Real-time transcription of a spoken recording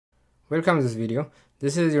Welcome to this video.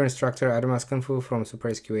 This is your instructor Adam Kung from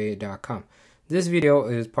superaceqa.com. This video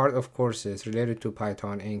is part of courses related to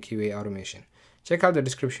Python and QA automation. Check out the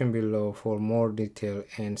description below for more detail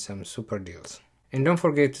and some super deals. And don't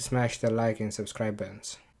forget to smash the like and subscribe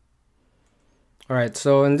buttons. Alright,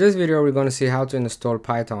 so in this video we're going to see how to install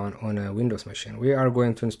Python on a Windows machine. We are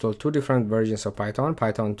going to install two different versions of Python,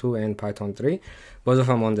 Python 2 and Python 3, both of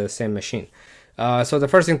them on the same machine. So the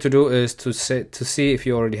first thing to do is to see if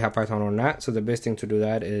you already have Python or not. So the best thing to do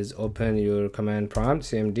that is open your command prompt,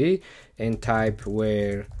 cmd, and type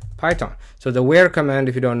where Python. So the where command,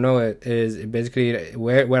 if you don't know it, is basically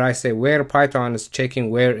where I say where Python is checking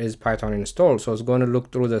where is Python installed. So it's going to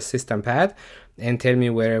look through the system path and tell me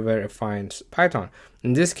wherever it finds Python.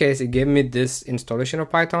 In this case, it gave me this installation of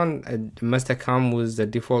Python. It must have come with the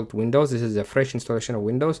default Windows. This is a fresh installation of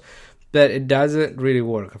Windows, but it doesn't really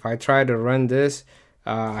work. If I try to run this,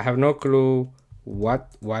 I have no clue what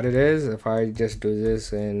it is. If I just do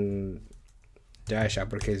this and dash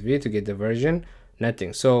uppercase V to get the version,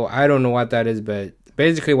 nothing. So I don't know what that is, but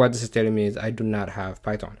basically what this is telling me is I do not have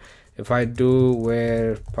Python. If I do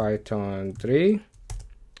where Python 3,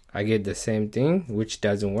 I get the same thing, which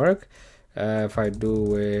doesn't work. If I do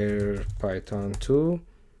where Python 2,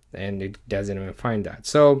 and it doesn't even find that.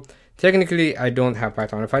 So technically I don't have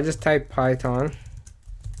Python. If I just type Python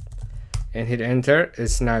and hit enter,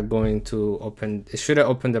 it's not going to open. It should have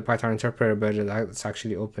opened the Python interpreter, but it's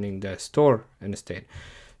actually opening the store instead.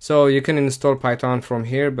 So you can install Python from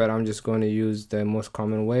here, but I'm just going to use the most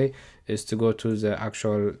common way is to go to the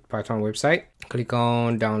actual Python website, click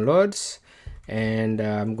on downloads, and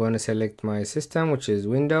I'm going to select my system, which is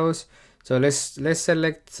Windows. So let's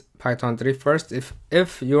select Python 3 first.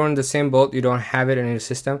 If you're on the same boat, you don't have it in your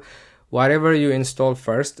system, whatever you install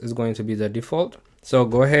first is going to be the default. So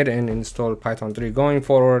go ahead and install Python 3. Going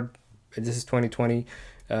forward, this is 2020,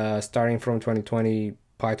 starting from 2020,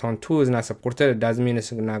 Python 2 is not supported. It doesn't mean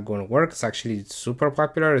it's not going to work. It's actually super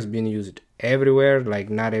popular. It's being used everywhere.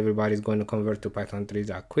 Like, not everybody's going to convert to Python 3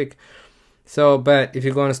 that quick. So, but if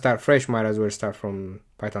you're going to start fresh, might as well start from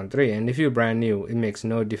Python 3. And if you're brand new, it makes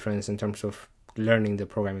no difference in terms of learning the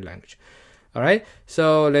programming language. All right,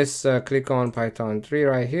 so let's click on Python 3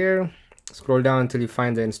 right here. Scroll down until you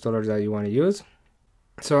find the installer that you want to use.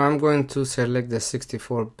 So I'm going to select the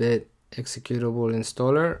 64-bit executable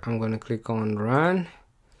installer. I'm going to click on run.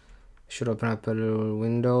 Should open up a little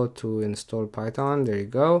window to install Python. There you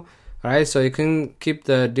go. Alright, so you can keep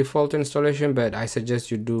the default installation, but I suggest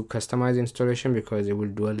you do customize installation because it will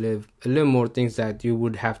do a little more things that you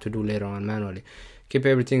would have to do later on manually. Keep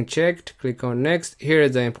everything checked, click on next. Here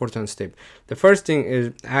is the important step. The first thing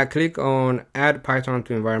is click on add Python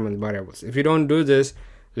to environment variables. If you don't do this,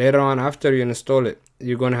 later on after you install it,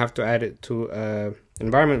 you're going to have to add it to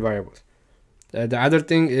environment variables. The other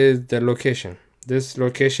thing is the location. This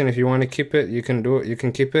location, if you want to keep it, you can do it. You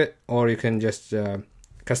can keep it, or you can just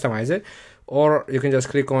customize it, or you can just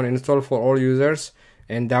click on install for all users,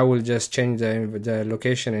 and that will just change the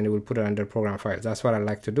location and it will put it under program files. That's what I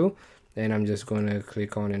like to do. And I'm just going to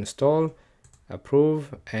click on install,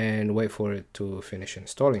 approve, and wait for it to finish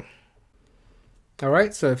installing.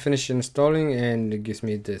 Alright, so I finished installing and it gives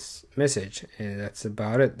me this message, and that's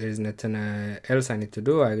about it. There's nothing else I need to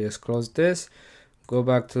do. I just close this, go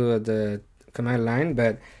back to the command line,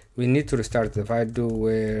 but we need to restart. If I do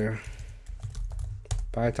where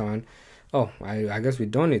Python, I guess we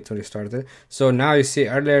don't need to restart it. So now you see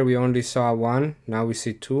earlier we only saw one, now we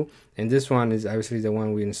see two, and this one is obviously the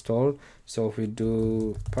one we installed. So if we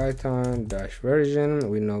do Python dash version,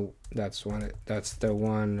 we know that's the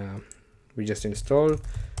one we just installed.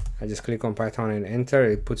 I just click on Python and enter.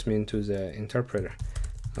 It puts me into the interpreter.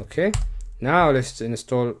 Okay, now let's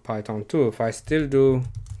install Python 2. If I still do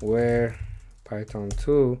where Python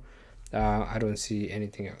 2, I don't see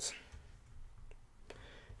anything else.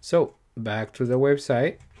 So back to the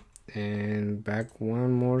website and back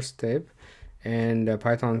one more step, and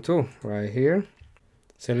Python 2 right here.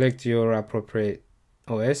 Select your appropriate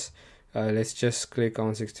OS. Let's just click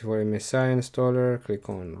on 64 MSI installer, click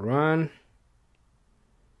on run,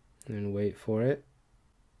 and wait for it.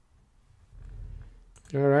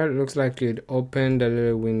 Alright, looks like it opened a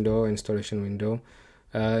little window, installation window.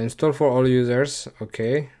 Install for all users.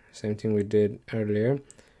 Okay, same thing we did earlier.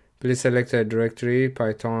 Please select a directory.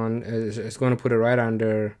 Python is going to put it right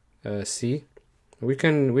under C. We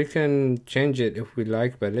can change it if we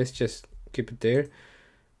like, but let's just keep it there.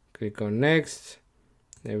 Click on next.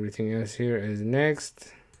 Everything else here is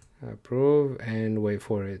next. Approve and wait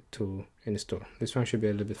for it to install. This one should be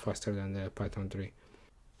a little bit faster than the Python 3.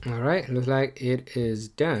 Alright, looks like it is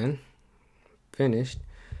done. Finished.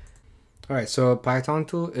 Alright, so Python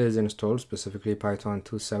 2 is installed, specifically Python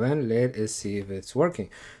 2.7. Let us see if it's working.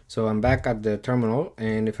 So I'm back at the terminal,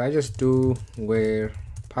 and if I just do where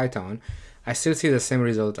Python, I still see the same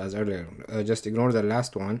result as earlier. Just ignore the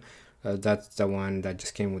last one. That's the one that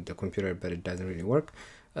just came with the computer, but it doesn't really work.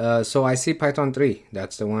 So I see Python 3.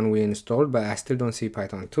 That's the one we installed, but I still don't see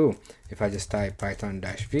Python 2. If I just type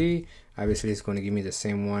python-v, obviously it's going to give me the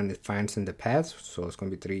same one it finds in the path, so it's going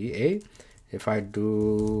to be 3a. If I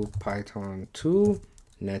do Python 2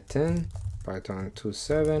 netting, Python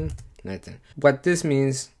 2.7 netting, what this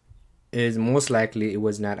means is most likely it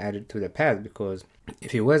was not added to the path, because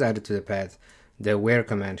if it was added to the path, the where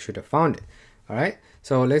command should have found it. Alright,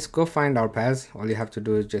 so let's go find our paths. All you have to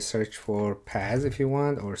do is just search for paths if you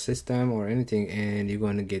want, or system or anything, and you're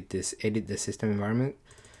going to get this edit the system environment,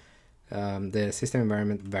 the system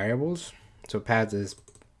environment variables. So paths is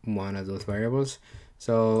one of those variables.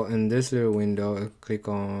 So in this little window, click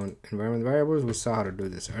on environment variables. We saw how to do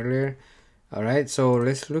this earlier. All right, so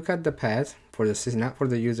let's look at the path for the system, not for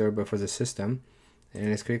the user, but for the system. And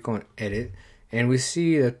let's click on edit. And we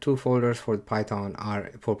see the two folders for Python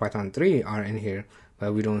 3 are in here,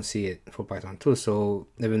 but we don't see it for Python 2. So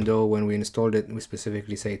even though when we installed it, we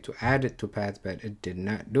specifically say to add it to paths, but it did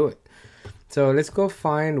not do it. So let's go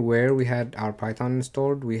find where we had our Python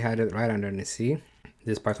installed. We had it right underneath C,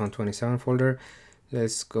 this Python 27 folder.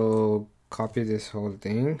 Let's go copy this whole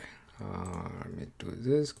thing. Let me do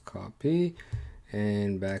this, copy,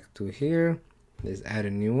 and back to here. Let's add a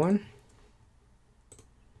new one,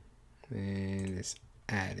 and let's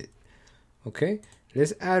add it. Okay,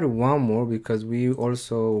 let's add one more, because we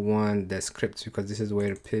also want the scripts, because this is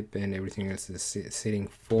where pip and everything else is sitting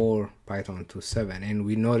for Python 2.7. And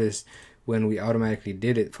we noticed when we automatically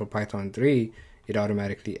did it for Python 3, it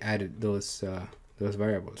automatically added those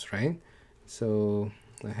variables, right? So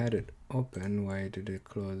I had it open. Why did it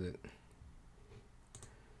close it?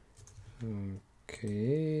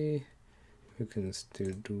 Okay, we can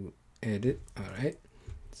still do edit. All right,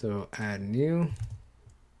 so add new,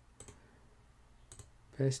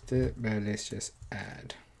 paste it, but let's just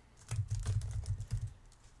add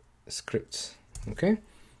scripts. Okay,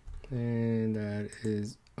 and that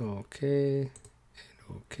is okay,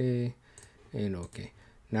 and okay, and okay.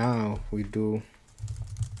 Now we do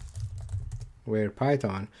where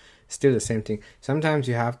Python, still the same thing. Sometimes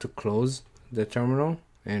you have to close the terminal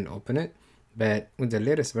and open it, but with the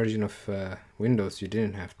latest version of Windows you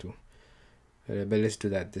didn't have to. But let's do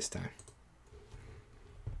that this time.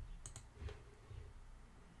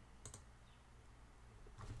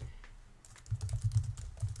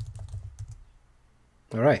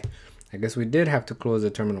 Alright, I guess we did have to close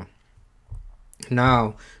the terminal.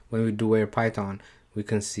 Now when we do where Python, we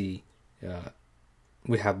can see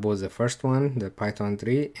we have both the first one, the Python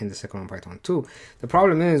 3, and the second one, Python 2. The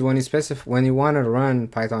problem is when you want to run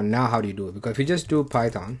Python now, how do you do it? Because if you just do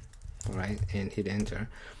Python, all right, and hit enter,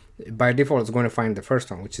 by default it's going to find the first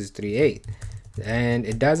one, which is 3.8, and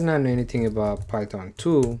it does not know anything about Python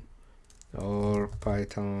 2 or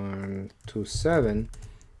Python 2.7,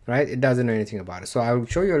 right? It doesn't know anything about it. So I will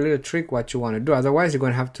show you a little trick what you want to do. Otherwise you're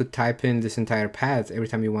going to have to type in this entire path every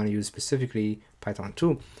time you want to use specifically Python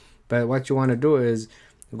 2. But what you want to do is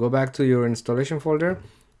go back to your installation folder.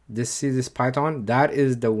 See this Python, that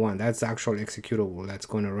is the one, that's the actual executable that's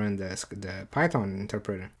going to run the Python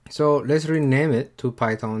interpreter. So let's rename it to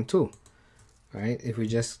Python 2. Right, if we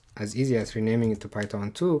just as easy as renaming it to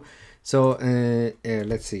Python 2. So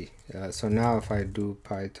let's see, so now if I do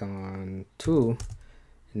Python 2,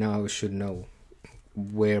 now we should know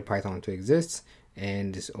where Python 2 exists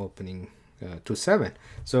and is opening 2.7.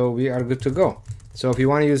 So we are good to go. So if you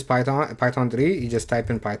want to use Python 3, you just type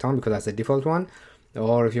in Python, because that's the default one.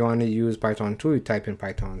 Or if you want to use Python 2, you type in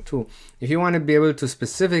Python 2. If you want to be able to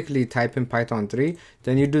specifically type in Python 3,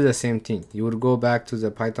 then you do the same thing. You would go back to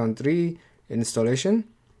the Python 3 installation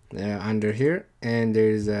under here, and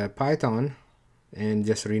there's a Python, and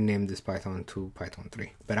just rename this Python to Python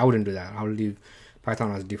 3. But I wouldn't do that. I'll leave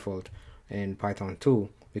Python as default and Python 2,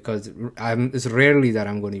 because it's rarely that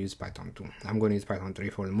I'm going to use Python 2. I'm going to use Python 3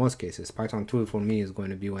 for the most cases. Python 2 for me is going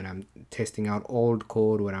to be when I'm testing out old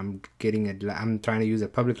code, when I'm I'm trying to use a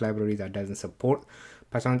public library that doesn't support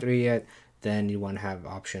Python 3 yet. Then you want to have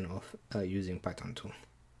option of using Python 2.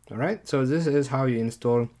 All right, so this is how you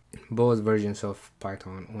install both versions of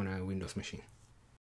Python on a Windows machine.